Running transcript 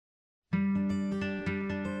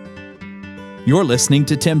You're listening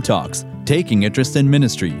to Tim Talks, Taking Interest in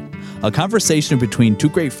Ministry, a conversation between two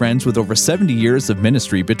great friends with over 70 years of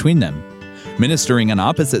ministry between them. Ministering on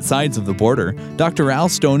opposite sides of the border, Dr. Al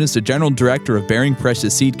Stone is the General Director of Bearing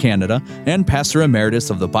Precious Seed Canada and Pastor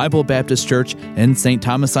Emeritus of the Bible Baptist Church in St.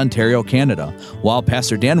 Thomas, Ontario, Canada, while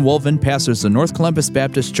Pastor Dan Wolven pastors the North Columbus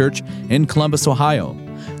Baptist Church in Columbus, Ohio.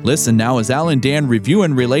 Listen now as Al and Dan review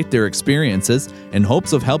and relate their experiences in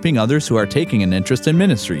hopes of helping others who are taking an interest in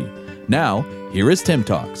ministry. Now, here is Tim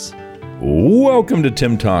Talks. Welcome to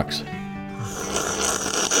Tim Talks.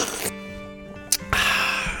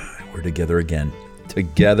 We're together again.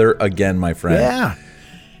 Together again, my friend. Yeah.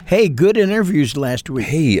 Hey, good interviews last week.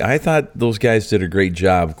 Hey, I thought those guys did a great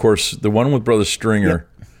job. Of course, the one with Brother Stringer.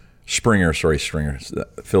 Stringer.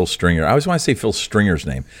 Phil Stringer. I always want to say Phil Stringer's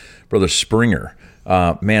name. Brother Springer.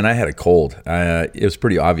 Man, I had a cold. It was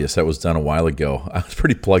pretty obvious that was done a while ago. I was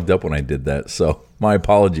pretty plugged up when I did that, so my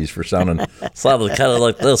apologies for sounded kind of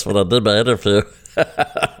like this when I did my interview.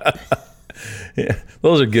 Yeah,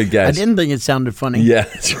 those are good guys. I didn't think it sounded funny. Yeah,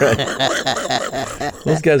 that's right.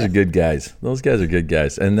 Those guys are good guys.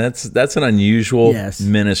 And that's an unusual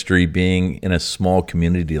ministry, being in a small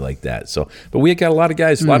community like that. So, but we got a lot of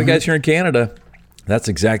guys. A lot of guys here in Canada. That's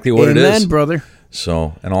exactly what it is. Amen, brother.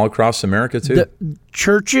 So, and all across America, too. The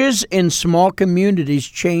churches in small communities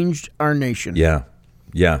changed our nation. Yeah,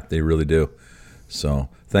 they really do. So,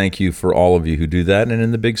 thank you for all of you who do that, and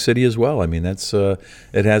in the big city as well. I mean, that's it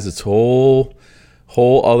has its whole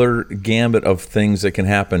other gambit of things that can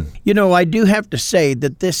happen. You know, I do have to say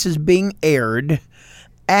that this is being aired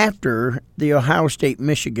after the Ohio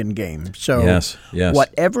State-Michigan game. So, yes.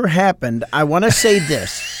 Whatever happened, I want to say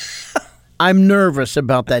this. I'm nervous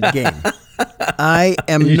about that game. I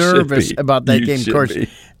am nervous about that game. Of course,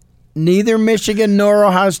 neither Michigan nor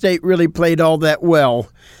Ohio State really played all that well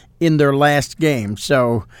in their last game,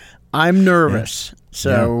 so I'm nervous. Yeah.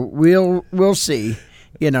 So we'll see.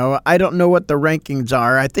 You know, I don't know what the rankings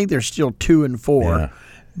are. I think they're still 2 and 4,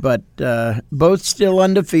 but both still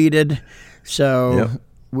undefeated. So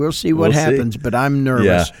we'll see what happens. But I'm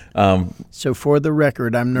nervous. Yeah. So for the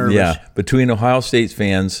record, I'm nervous. Yeah. Between Ohio State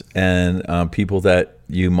fans and people that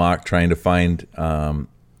you mock trying to find, how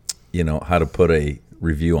to put a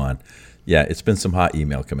review on. Yeah, it's been some hot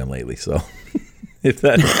email coming lately. So if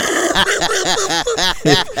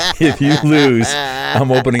you lose,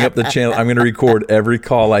 I'm opening up the channel. I'm going to record every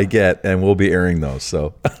call I get, and we'll be airing those.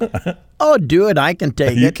 So, do it. I can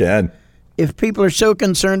take it. You can. If people are so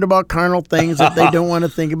concerned about carnal things that they don't want to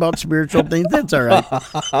think about spiritual things, that's all right.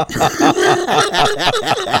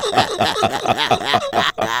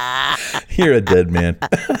 You're a dead man.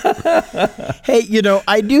 Hey,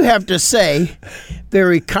 I do have to say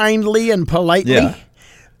very kindly and politely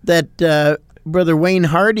that Brother Wayne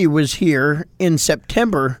Hardy was here in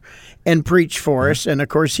September and preached for us. And, of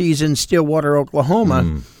course, he's in Stillwater,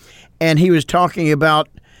 Oklahoma. And he was talking about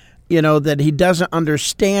that he doesn't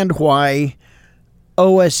understand why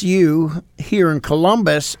OSU here in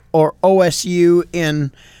Columbus or OSU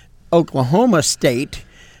in Oklahoma State,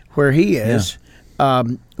 where he is,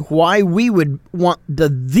 why we would want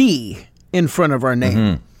the in front of our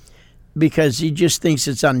name. Because he just thinks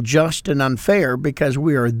it's unjust and unfair because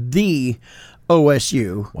we are the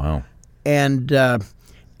OSU. Wow.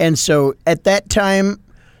 And so at that time,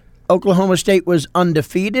 Oklahoma State was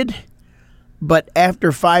undefeated. But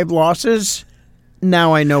after 5 losses,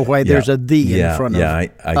 now I know why there's a "the" in front of us.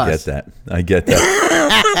 I get that.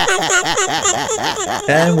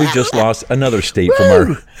 And we just lost another state from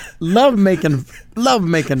our... Love making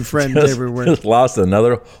friends everywhere. Just lost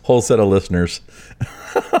another whole set of listeners.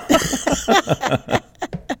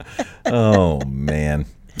 Oh, man.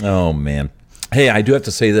 Hey, I do have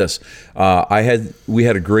to say this. We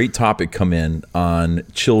had a great topic come in on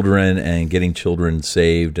children and getting children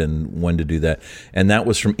saved and when to do that. And that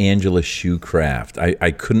was from Angela Shoecraft.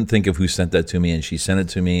 I couldn't think of who sent that to me, and she sent it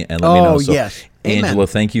to me and let me know. So, yes. Angela, Amen.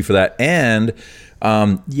 thank you for that. And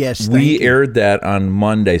we aired that on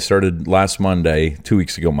Monday, started last Monday, 2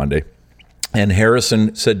 weeks ago Monday. And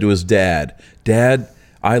Harrison said to his dad,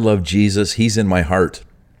 I love Jesus. He's in my heart.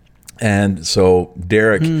 And so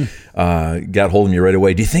Derek got hold of me right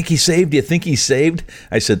away. Do you think he's saved?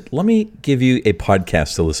 I said, let me give you a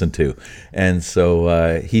podcast to listen to. And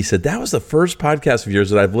so he said, that was the first podcast of yours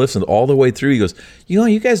that I've listened all the way through. He goes,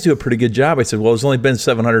 you guys do a pretty good job. I said, well, it's only been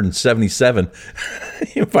 777.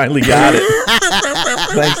 You finally got it.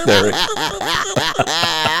 Thanks, Derek.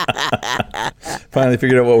 Finally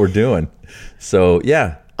figured out what we're doing. So,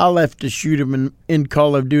 yeah. I'll have to shoot him in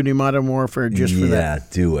Call of Duty Modern Warfare just for that. Yeah,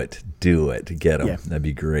 do it. Get him. Yeah. That'd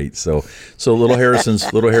be great. So little Harrison's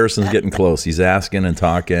getting close. He's asking and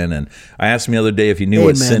talking, and I asked him the other day if he knew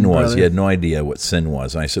what sin was. brother. He had no idea what sin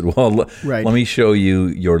was, and I said, "Well, Right. let me show you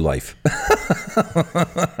your life."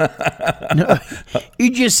 No, you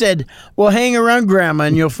just said, well, hang around Grandma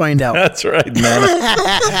and you'll find out. That's right, Nana.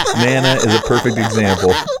 Nana is a perfect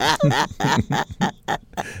example.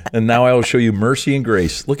 And now I will show you mercy and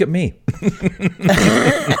grace. Look at me.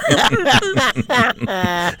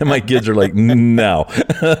 And my kids are like, no,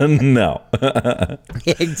 no.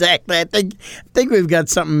 Exactly. I think we've got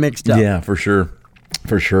something mixed up. Yeah, for sure.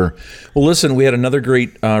 For sure. Well, listen, we had another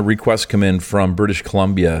great request come in from British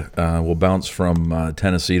Columbia. We'll bounce from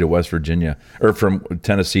Tennessee to West Virginia, or from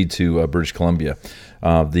Tennessee to British Columbia,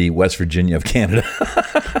 the West Virginia of Canada.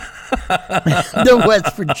 The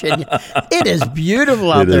West Virginia. It is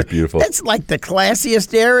beautiful out there. It is beautiful. It's like the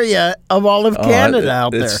classiest area of all of Canada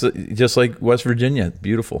out there. It's just like West Virginia.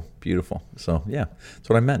 Beautiful, beautiful. So, yeah, that's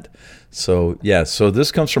what I meant. So, yeah, so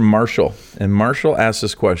this comes from Marshall. And Marshall asked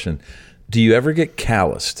this question: do you ever get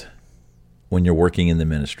calloused when you're working in the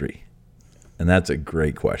ministry? And that's a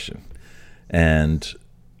great question. And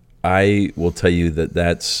I will tell you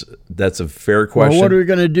that's a fair question. Well, what are we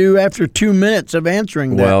going to do after 2 minutes of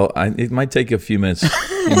answering that? Well, it might take a few minutes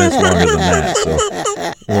longer than that. So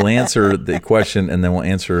we'll answer the question, and then we'll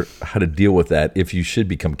answer how to deal with that if you should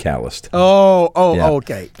become calloused. Oh, Yeah.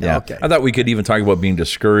 okay. Yeah. Okay. I thought we could even talk about being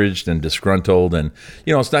discouraged and disgruntled, and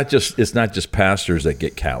it's not just pastors that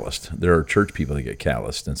get calloused. There are church people that get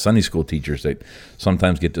calloused, and Sunday school teachers that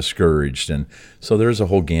sometimes get discouraged, and so there's a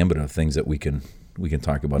whole gambit of things that we can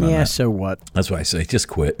talk about on Yeah, that. so what? That's why I say just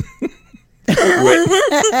quit.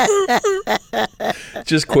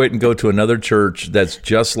 Just quit and go to another church that's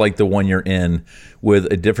just like the one you're in,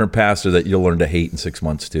 with a different pastor that you'll learn to hate in 6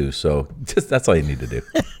 months too. So that's all you need to do.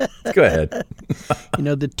 Go ahead.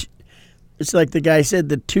 It's like the guy said,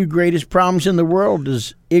 the two greatest problems in the world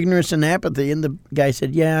is ignorance and apathy. And the guy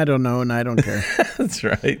said, yeah, I don't know, and I don't care. That's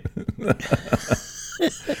right.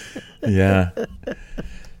 Yeah.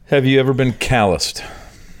 Have you ever been calloused?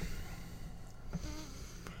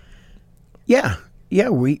 Yeah,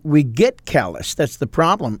 we get callous. That's the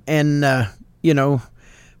problem. And,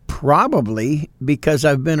 probably because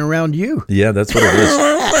I've been around you. Yeah, that's what it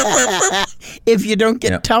is. If you don't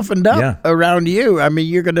get toughened up around you, I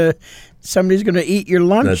mean, somebody's going to eat your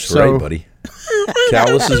lunch. That's right, buddy.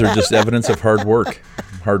 Calluses are just evidence of hard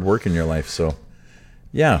work in your life. So,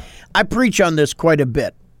 yeah. I preach on this quite a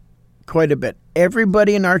bit.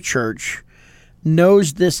 Everybody in our church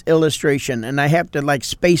knows this illustration, and I have to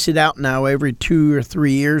space it out now every 2 or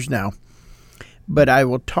 3 years now. But I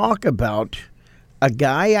will talk about a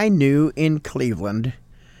guy I knew in Cleveland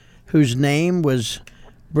whose name was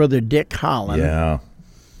Brother Dick Holland. Yeah.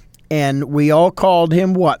 And we all called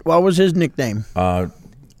him what? What was his nickname? Dick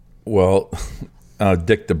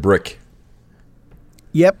the Brick.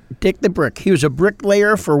 Yep, Dick the Brick. He was a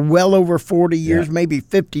bricklayer for well over 40 years, maybe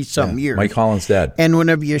 50-something years. Mike Holland's dad. And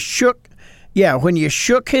whenever you shook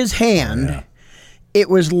his hand, it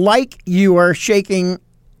was like you were shaking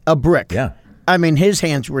a brick. Yeah. I mean, his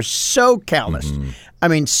hands were so callous. Mm-hmm. I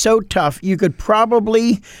mean, so tough. You could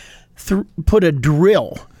probably put a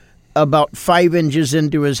drill about 5 inches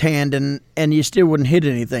into his hand and you still wouldn't hit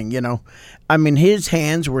anything, I mean, his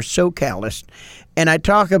hands were so calloused. And I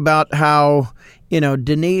talk about how,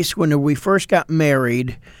 Denise, when we first got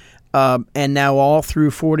married, and now all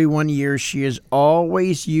through 41 years, she is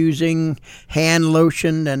always using hand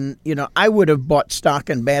lotion. And, I would have bought stock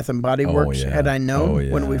in Bath & Body Works had I known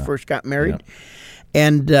when we first got married. Yeah.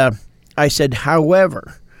 And I said,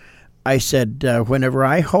 however, whenever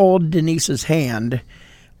I hold Denise's hand,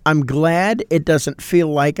 I'm glad it doesn't feel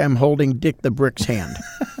like I'm holding Dick the Brick's hand.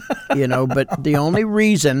 But the only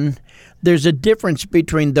reason there's a difference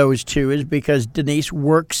between those two is because Denise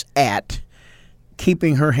works at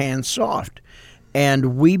keeping her hands soft.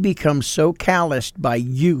 And we become so calloused by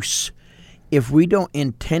use if we don't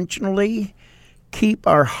intentionally keep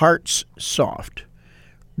our hearts soft,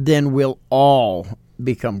 then we'll all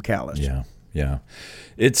become calloused. Yeah, yeah.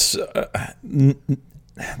 It's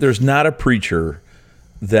there's not a preacher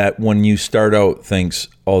that when you start out thinks,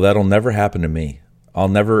 "Oh, that'll never happen to me. I'll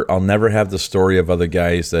never have the story of other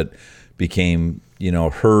guys that became,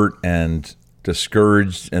 hurt and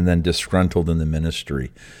discouraged and then disgruntled in the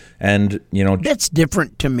ministry." And, that's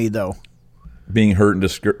different to me, though. Being hurt and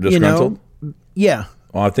disgruntled? Yeah.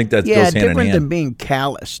 Well, I think that goes hand in hand. Different than being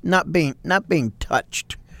callous, not being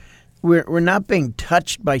touched. We're not being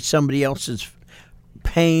touched by somebody else's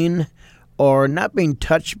pain or not being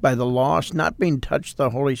touched by the lost, not being touched by the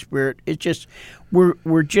Holy Spirit. It's just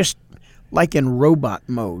we're just like in robot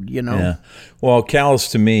mode, Yeah. Well, callous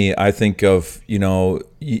to me, I think of,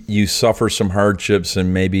 you suffer some hardships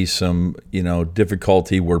and maybe some,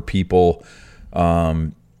 difficulty where people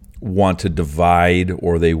want to divide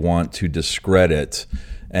or they want to discredit.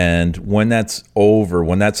 And when that's over,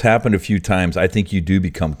 when that's happened a few times, I think you do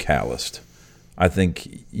become calloused. I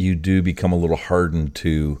think you do become a little hardened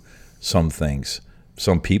to some things,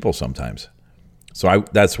 some people sometimes. So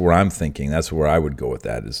that's where I'm thinking. That's where I would go with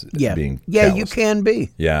that, is being calloused. Yeah, you can be.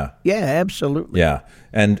 Yeah. Yeah, absolutely. Yeah.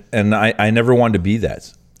 And I never wanted to be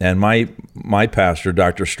that. And my pastor,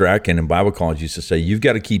 Dr. Strachan in Bible college, used to say, you've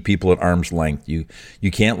got to keep people at arm's length. You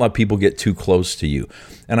can't let people get too close to you.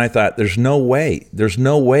 And I thought, there's no way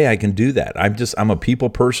I can do that. I'm a people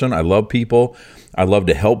person. I love people. I love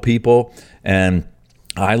to help people. And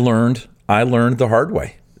I learned the hard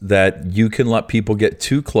way that you can let people get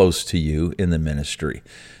too close to you in the ministry.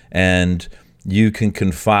 And you can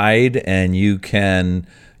confide and you can,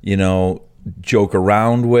 joke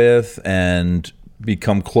around with and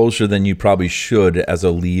become closer than you probably should as a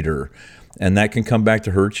leader. And that can come back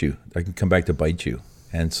to hurt you. That can come back to bite you.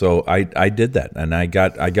 And so I did that, and I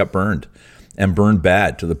got burned, and burned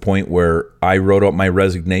bad, to the point where I wrote out my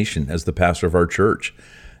resignation as the pastor of our church,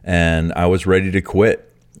 and I was ready to quit.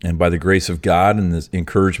 And by the grace of God and the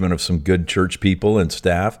encouragement of some good church people and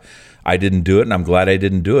staff, I didn't do it, and I'm glad I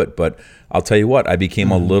didn't do it. But I'll tell you what, I became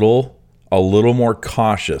a little more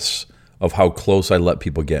cautious of how close I let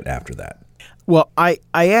people get after that. Well, I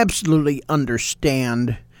absolutely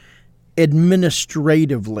understand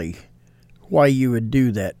administratively why you would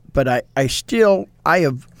do that, but I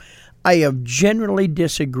have generally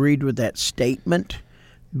disagreed with that statement,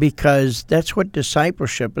 because that's what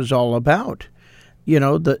discipleship is all about.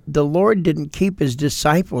 The Lord didn't keep his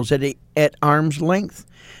disciples at arm's length.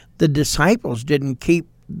 The disciples didn't keep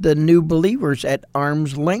the new believers at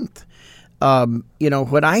arm's length.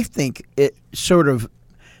 What I think it sort of,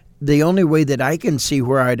 the only way that I can see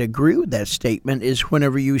where I'd agree with that statement is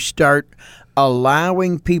whenever you start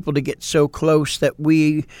allowing people to get so close that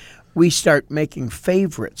we start making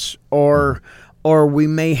favorites, or we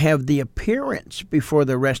may have the appearance before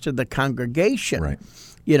the rest of the congregation. Right.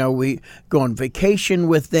 We go on vacation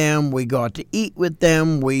with them, we go out to eat with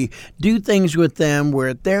them, we do things with them, we're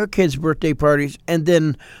at their kids' birthday parties, and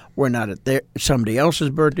then we're not at somebody else's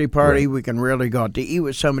birthday party. Right. We can rarely go out to eat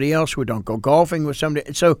with somebody else. We don't go golfing with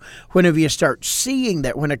somebody. So whenever you start seeing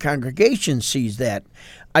that, when a congregation sees that,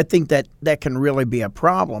 I think that can really be a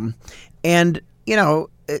problem. And,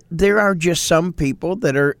 there are just some people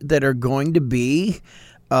that are going to be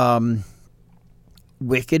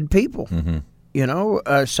wicked people.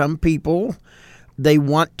 Mm-hmm. Some people, they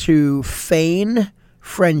want to feign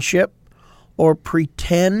friendship or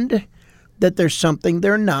pretend that there's something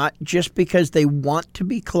they're not, just because they want to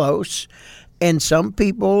be close. And some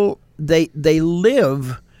people, they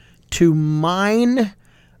live to mine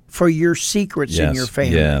for your secrets in your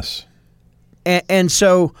family. Yes. And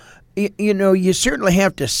so, you certainly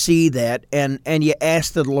have to see that, and you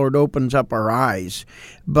ask that the Lord opens up our eyes.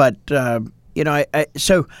 But,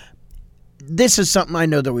 so this is something I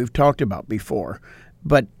know that we've talked about before,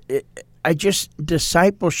 but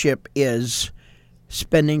discipleship is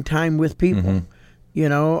spending time with people,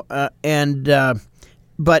 mm-hmm.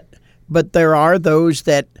 But there are those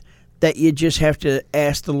that you just have to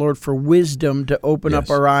ask the Lord for wisdom to open up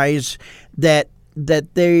our eyes, that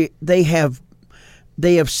they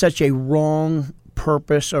have such a wrong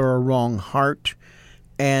purpose or a wrong heart,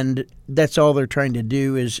 and that's all they're trying to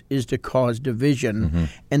do is to cause division, mm-hmm.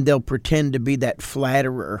 and they'll pretend to be that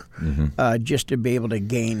flatterer, mm-hmm. Just to be able to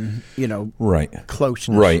gain,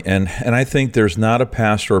 closeness. Right, and I think there's not a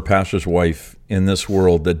pastor or pastor's wife in this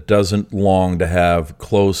world that doesn't long to have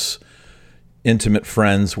close, intimate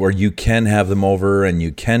friends where you can have them over and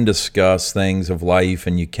you can discuss things of life,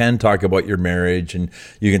 and you can talk about your marriage, and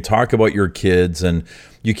you can talk about your kids, and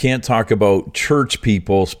you can't talk about church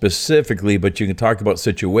people specifically, but you can talk about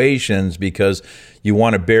situations because you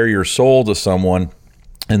want to bare your soul to someone,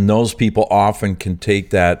 and those people often can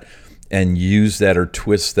take that and use that or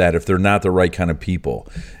twist that if they're not the right kind of people.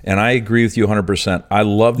 And I agree with you 100%. I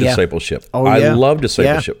love discipleship. I love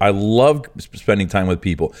discipleship. Yeah. I love spending time with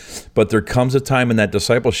people. But there comes a time in that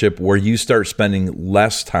discipleship where you start spending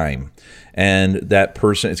less time. And that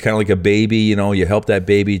person, it's kind of like a baby, you help that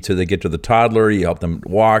baby till they get to the toddler, you help them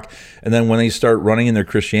walk. And then when they start running in their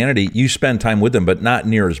Christianity, you spend time with them, but not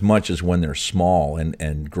near as much as when they're small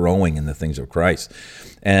and growing in the things of Christ.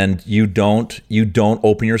 And you don't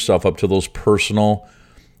open yourself up to those personal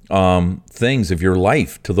things of your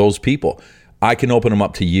life to those people. I can open them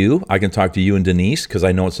up to you. I can talk to you and Denise because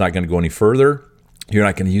I know it's not going to go any further. You're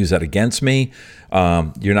not going to use that against me.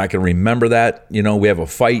 You're not going to remember that. We have a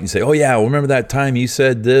fight and say, oh, yeah, well, remember that time you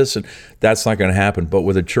said this? And that's not going to happen. But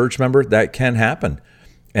with a church member, that can happen.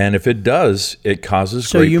 And if it does, it causes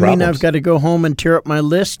great problems. So you mean I've got to go home and tear up my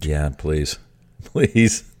list? Yeah, please.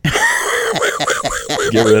 Please.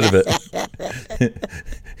 Get rid of it.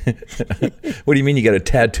 What do you mean you got it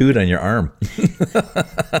tattooed on your arm?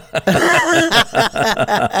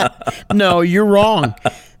 No, you're wrong.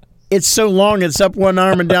 It's so long, it's up one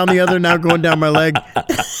arm and down the other, now going down my leg.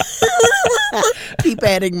 Keep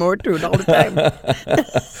adding more to it all the time.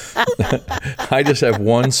 I just have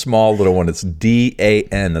one small little one. It's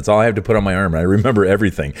DAN. That's all I have to put on my arm. I remember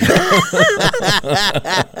everything.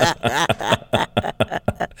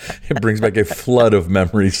 It brings back a flood of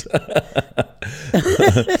memories.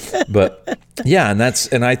 But yeah, and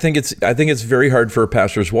I think it's very hard for a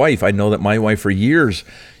pastor's wife. I know that my wife for years,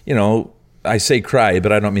 I say cry,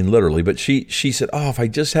 but I don't mean literally. But she said, oh, if I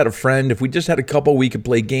just had a friend, if we just had a couple we could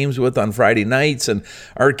play games with on Friday nights and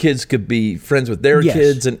our kids could be friends with their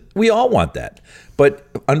kids. And we all want that. But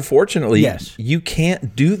unfortunately, you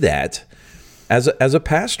can't do that as a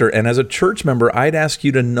pastor. And as a church member, I'd ask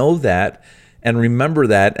you to know that and remember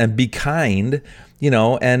that and be kind,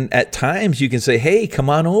 and at times you can say, hey, come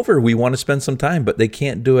on over. We want to spend some time. But they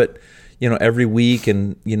can't do it, every week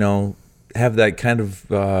and, have that kind of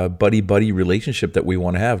buddy relationship that we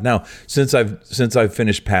want to have. Now, since I've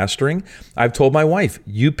finished pastoring, I've told my wife,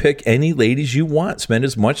 you pick any ladies you want, spend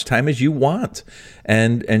as much time as you want,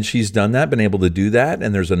 and she's done that, been able to do that.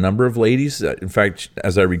 And there's a number of ladies. In fact,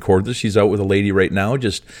 as I record this, she's out with a lady right now,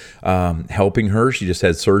 just helping her. She just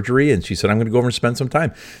had surgery, and she said, I'm going to go over and spend some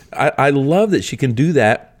time. I love that she can do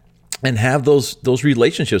that and have those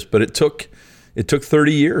relationships. But it took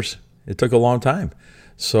 30 years. It took a long time.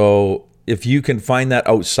 So if you can find that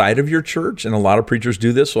outside of your church, and a lot of preachers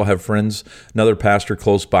do this, will have friends, another pastor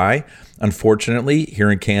close by. Unfortunately,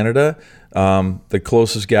 here in Canada, the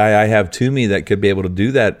closest guy I have to me that could be able to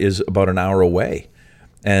do that is about an hour away.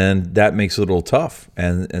 And that makes it a little tough.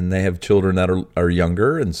 And they have children that are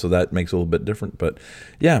younger, and so that makes it a little bit different. But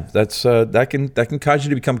yeah, that's that can cause you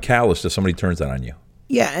to become callous if somebody turns that on you.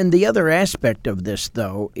 Yeah, and the other aspect of this,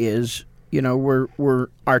 though, is, we're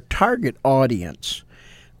our target audience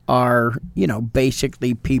are,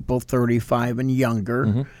 basically people 35 and younger.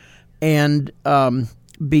 Mm-hmm. And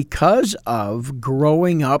because of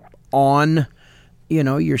growing up on,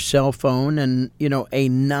 your cell phone and, a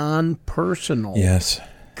non-personal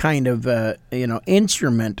kind of,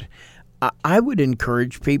 instrument, I would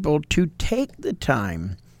encourage people to take the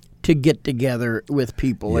time to get together with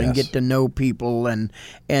people and get to know people and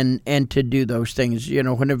to do those things.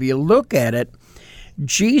 Whenever you look at it,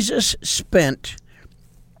 Jesus spent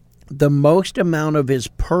the most amount of his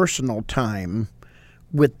personal time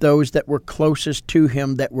with those that were closest to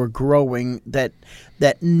him, that were growing, that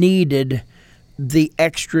needed the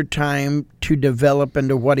extra time to develop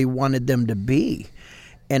into what he wanted them to be.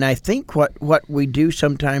 And I think what we do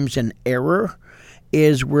sometimes in error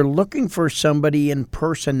is we're looking for somebody in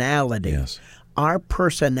personality. Yes. Our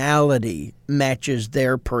personality matches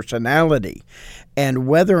their personality. And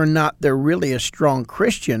whether or not they're really a strong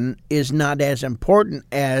Christian is not as important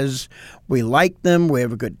as we like them, we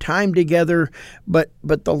have a good time together, but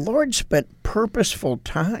the Lord spent purposeful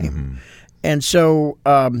time. Mm-hmm. And so,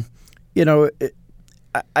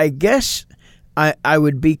 I guess I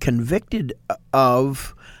would be convicted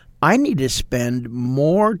of, I need to spend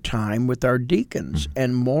more time with our deacons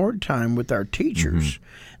and more time with our teachers. Mm-hmm.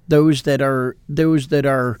 Those that are,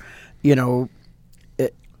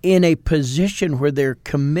 in a position where they're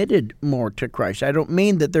committed more to Christ. I don't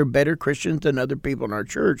mean that they're better Christians than other people in our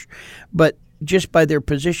church, but just by their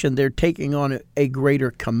position, they're taking on a greater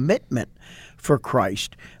commitment for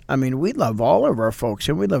Christ. I mean, we love all of our folks,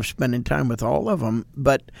 and we love spending time with all of them,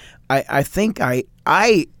 but I think I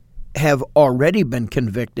have already been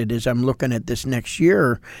convicted as I'm looking at this next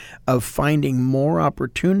year of finding more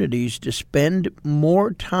opportunities to spend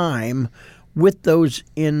more time with those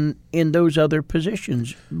in those other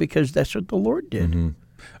positions, because that's what the Lord did. Mm-hmm.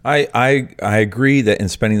 I agree that in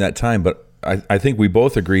spending that time, but I think we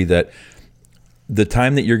both agree that the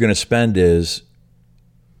time that you're going to spend it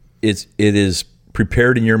is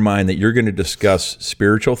prepared in your mind that you're going to discuss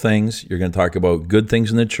spiritual things. You're going to talk about good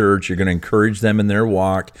things in the church. You're going to encourage them in their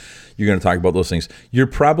walk. You're going to talk about those things. You're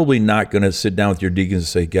probably not going to sit down with your deacons and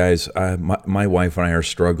say, guys, my wife and I are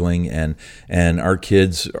struggling, and our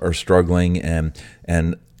kids are struggling, and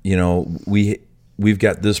we've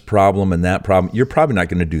got this problem and that problem. You're probably not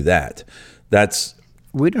going to do that. That's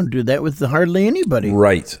We don't do that with hardly anybody.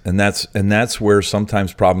 Right, and that's where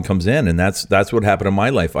sometimes problem comes in, and that's what happened in my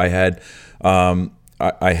life. I had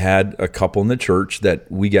a couple in the church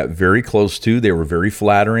that we got very close to. They were very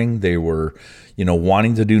flattering. They were,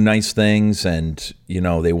 wanting to do nice things, and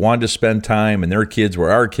they wanted to spend time. And their kids were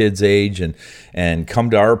our kids' age, and come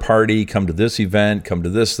to our party, come to this event, come to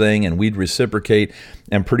this thing, and we'd reciprocate.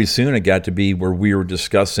 And pretty soon it got to be where we were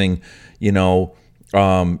discussing,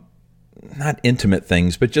 not intimate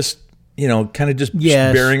things, but just kind of just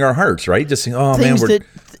bearing our hearts, right? Just saying, oh things man,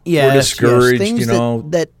 we're discouraged, things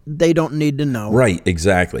that they don't need to know. Right,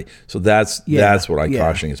 exactly. So that's what I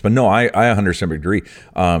caution against. But no, I 100% agree.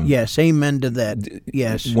 Yes, amen to that.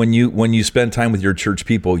 Yes. When you spend time with your church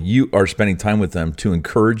people, you are spending time with them to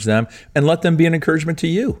encourage them and let them be an encouragement to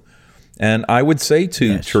you. And I would say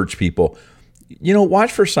to church people,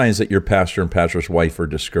 watch for signs that your pastor and pastor's wife are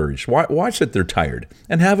discouraged. Watch that they're tired,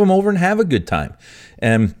 and have them over and have a good time.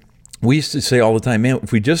 And we used to say all the time, man,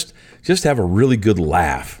 if we just have a really good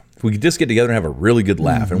laugh, if we could just get together and have a really good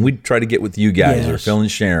laugh, and we'd try to get with you guys or Phil and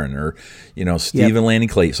Sharon or, Steve and Lanny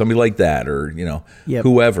Clay, somebody like that, or,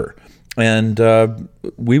 whoever. And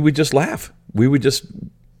we would just laugh. We'd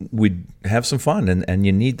have some fun, and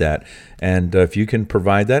you need that. And if you can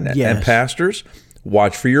provide that, and pastors,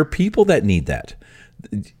 watch for your people that need that.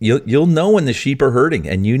 You'll know when the sheep are hurting,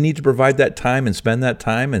 and you need to provide that time and spend that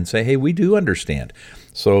time and say, hey, we do understand,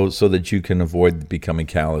 so that you can avoid becoming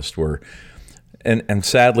calloused. And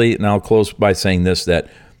sadly, and I'll close by saying this, that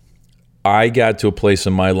I got to a place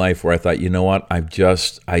in my life where I thought, you know what, I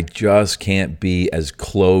just can't be as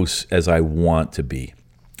close as I want to be,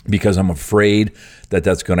 because I'm afraid that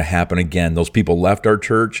that's going to happen again. Those people left our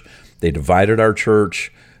church. They divided our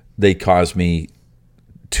church. They caused me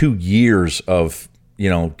 2 years of,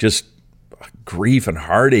 just grief and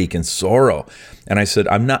heartache and sorrow. And I said,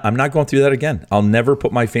 I'm not going through that again. I'll never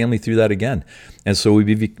put my family through that again. And so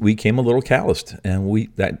we became a little calloused, and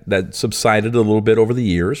that subsided a little bit over the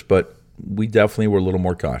years, but we definitely were a little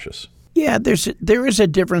more cautious. Yeah, there is a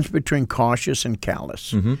difference between cautious and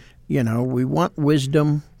callous. Mm-hmm. We want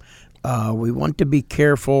wisdom. We want to be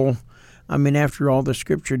careful. I mean, after all, the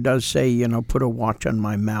scripture does say, put a watch on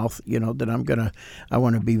my mouth, that I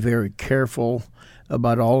want to be very careful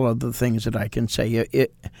about all of the things that I can say.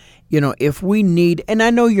 If we need, and I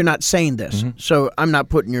know you're not saying this, so I'm not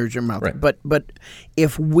putting yours in your mouth, right. But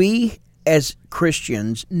if we as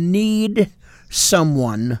Christians need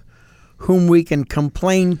someone whom we can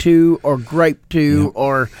complain to or gripe to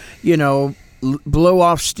or, blow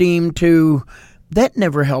off steam to, that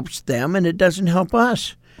never helps them, and it doesn't help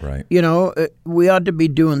us. Right. We ought to be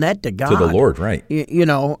doing that to God. To the Lord, right.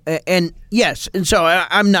 And yes, and so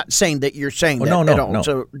I'm not saying that you're saying that at all, no.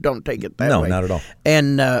 So don't take it that way. No, not at all.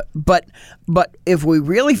 And but if we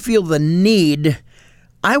really feel the need,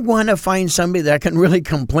 I want to find somebody that I can really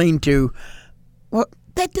complain to. Well,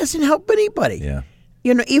 that doesn't help anybody. Yeah.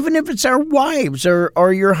 Even if it's our wives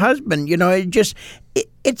or your husband,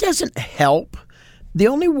 it doesn't help. The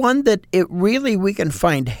only one that we can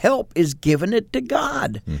find help is giving it to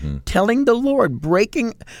God, telling the Lord,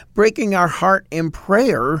 breaking our heart in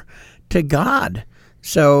prayer to God.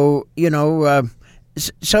 So I'd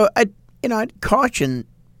caution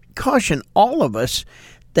all of us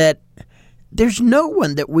that there's no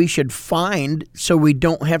one that we should find so we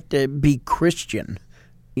don't have to be Christian.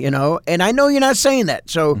 And I know you're not saying that,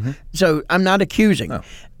 so I'm not accusing, no.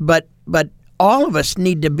 but all of us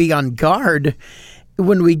need to be on guard.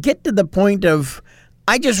 When we get to the point of,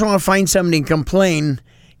 I just want to find somebody and complain,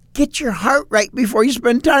 get your heart right before you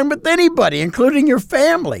spend time with anybody, including your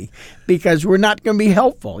family, because we're not going to be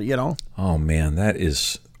helpful, Oh, man, that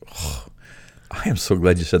is... I am so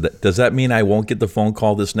glad you said that. Does that mean I won't get the phone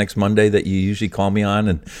call this next Monday that you usually call me on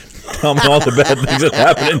and tell me all the bad things that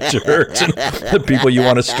happen in church and the people you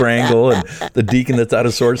want to strangle and the deacon that's out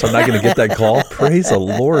of sorts? I'm not going to get that call. Praise the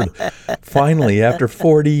Lord. Finally, after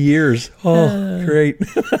 40 years. Oh, great.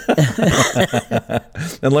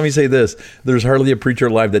 And let me say this. There's hardly a preacher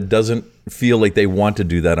alive that doesn't feel like they want to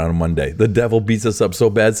do that on a Monday. The devil beats us up so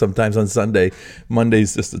bad sometimes on Sunday.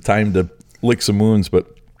 Monday's just the time to lick some wounds, but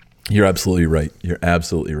you're absolutely right. You're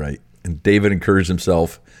absolutely right. And David encouraged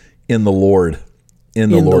himself in the Lord.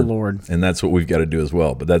 In the Lord. And that's what we've got to do as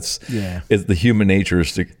well. But it's the human nature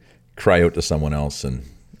is to cry out to someone else. And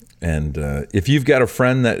if you've got a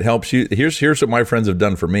friend that helps you, here's what my friends have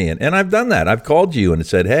done for me. And I've done that. I've called you and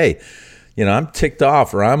said, hey, I'm ticked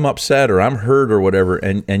off or I'm upset or I'm hurt or whatever.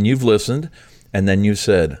 And you've listened. And then you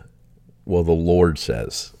said, well, the Lord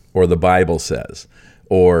says, or the Bible says,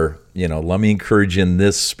 or, let me encourage you in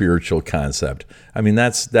this spiritual concept. I mean,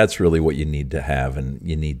 that's really what you need to have, and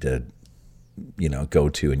you need to go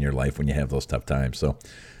to in your life when you have those tough times. So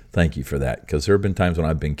thank you for that, because there have been times when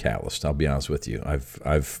I've been calloused. I'll be honest with you.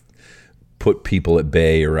 I've put people at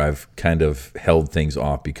bay, or I've kind of held things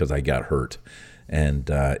off because I got hurt, and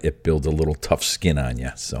it builds a little tough skin on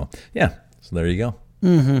you. So yeah, so there you go.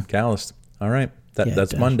 Calloused. All right,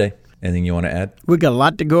 that's Monday. Anything you want to add? We got a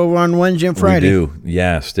lot to go over on Wednesday and Friday. We do.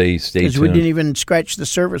 Yeah, stay tuned. Because we didn't even scratch the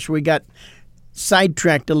surface. We got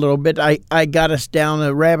sidetracked a little bit. I got us down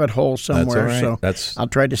a rabbit hole somewhere. That's all right. So I'll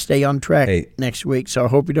try to stay on track next week. So I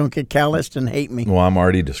hope you don't get calloused and hate me. Well, I'm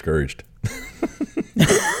already discouraged.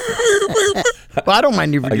 Well, I don't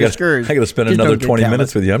mind if you're discouraged. I got to spend another 20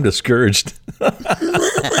 minutes with you. I'm discouraged.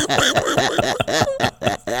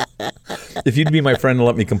 If you'd be my friend and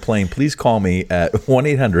let me complain, please call me at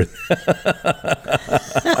 1-800.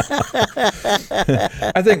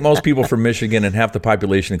 I think most people from Michigan and half the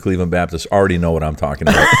population of Cleveland Baptist already know what I'm talking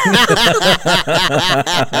about.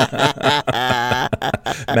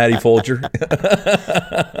 Maddie Folger.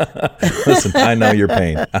 Listen, I know your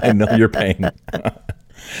pain. I know your pain.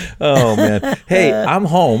 Oh, man. Hey, I'm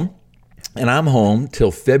home. And I'm home till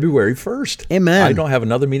February 1st. Amen. I don't have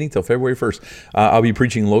another meeting till February 1st. I'll be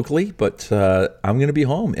preaching locally, but I'm going to be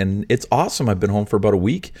home. And it's awesome. I've been home for about a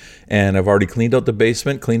week, and I've already cleaned out the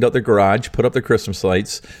basement, cleaned out the garage, put up the Christmas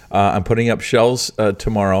lights. I'm putting up shelves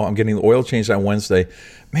tomorrow. I'm getting the oil changed on Wednesday.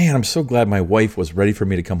 Man, I'm so glad my wife was ready for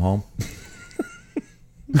me to come home.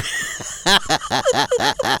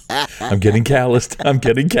 I'm getting calloused. I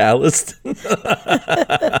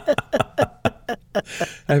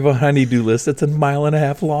have a honey-do list that's 1.5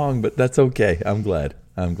 miles long, but that's okay. I'm glad.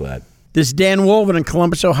 This is Dan Wolven in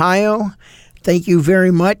Columbus, Ohio. Thank you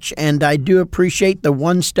very much, and I do appreciate the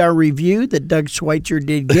 1-star review that Doug Schweitzer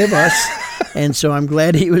did give us, and so I'm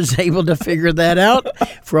glad he was able to figure that out.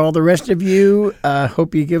 For all the rest of you,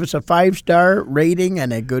 hope you give us a 5-star rating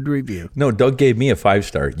and a good review. No, Doug gave me a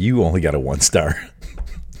 5-star. You only got a 1-star.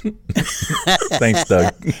 Thanks,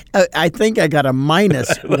 Doug. I think I got a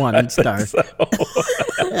 -1 star.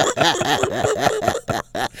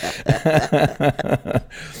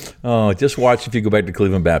 Oh, just watch if you go back to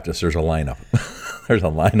Cleveland Baptist. There's a lineup.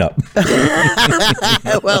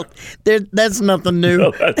 Well, that's nothing new.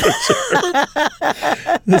 No, that's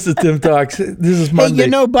This is Tim Talks. This is Monday.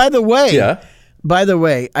 Hey, by the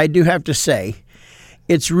way, I do have to say,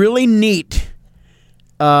 it's really neat.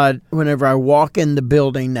 Whenever I walk in the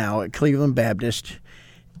building now at Cleveland Baptist,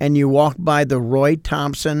 and you walk by the Roy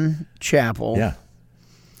Thompson Chapel,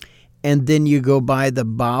 and then you go by the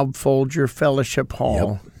Bob Folger Fellowship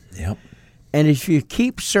Hall, and if you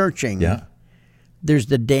keep searching, there's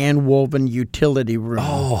the Dan Wolven Utility Room.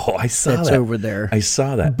 Oh, I saw that's that. over there. I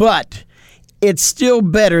saw that. But it's still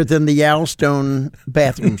better than the Al Stone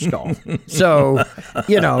bathroom stall. So,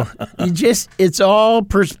 it's all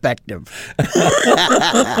perspective. It's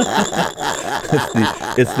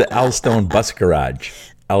the Al Stone Bus Garage.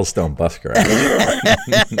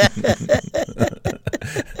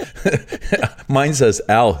 Mine says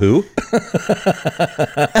Al who?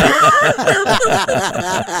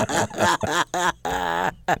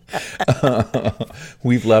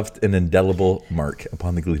 We've left an indelible mark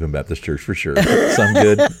upon the Cleveland Baptist Church for sure. Some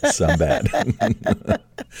good, some bad.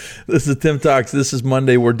 This is Tim Talks. This is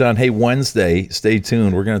Monday. We're done. Hey, Wednesday, stay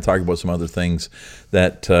tuned. We're going to talk about some other things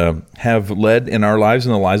that have led in our lives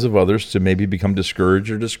and the lives of others to maybe become discouraged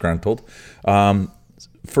or disgruntled.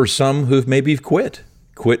 For some who've maybe quit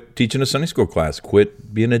teaching a Sunday school class,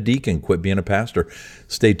 quit being a deacon, quit being a pastor.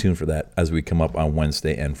 Stay tuned for that as we come up on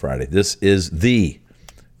Wednesday and Friday. This is the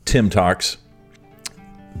Tim Talks,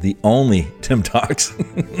 the only Tim Talks.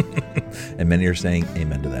 And many are saying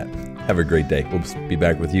amen to that. Have a great day. We'll be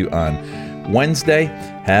back with you on Wednesday.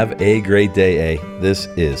 Have a great day, This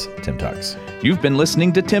is Tim Talks. You've been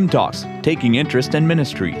listening to Tim Talks, Taking Interest in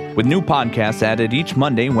Ministry, with new podcasts added each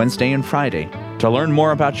Monday, Wednesday, and Friday. To learn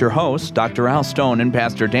more about your hosts, Dr. Al Stone and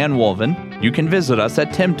Pastor Dan Wolven, you can visit us at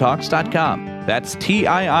timtalks.com. That's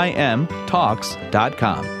TIIM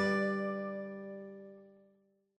Talks.com.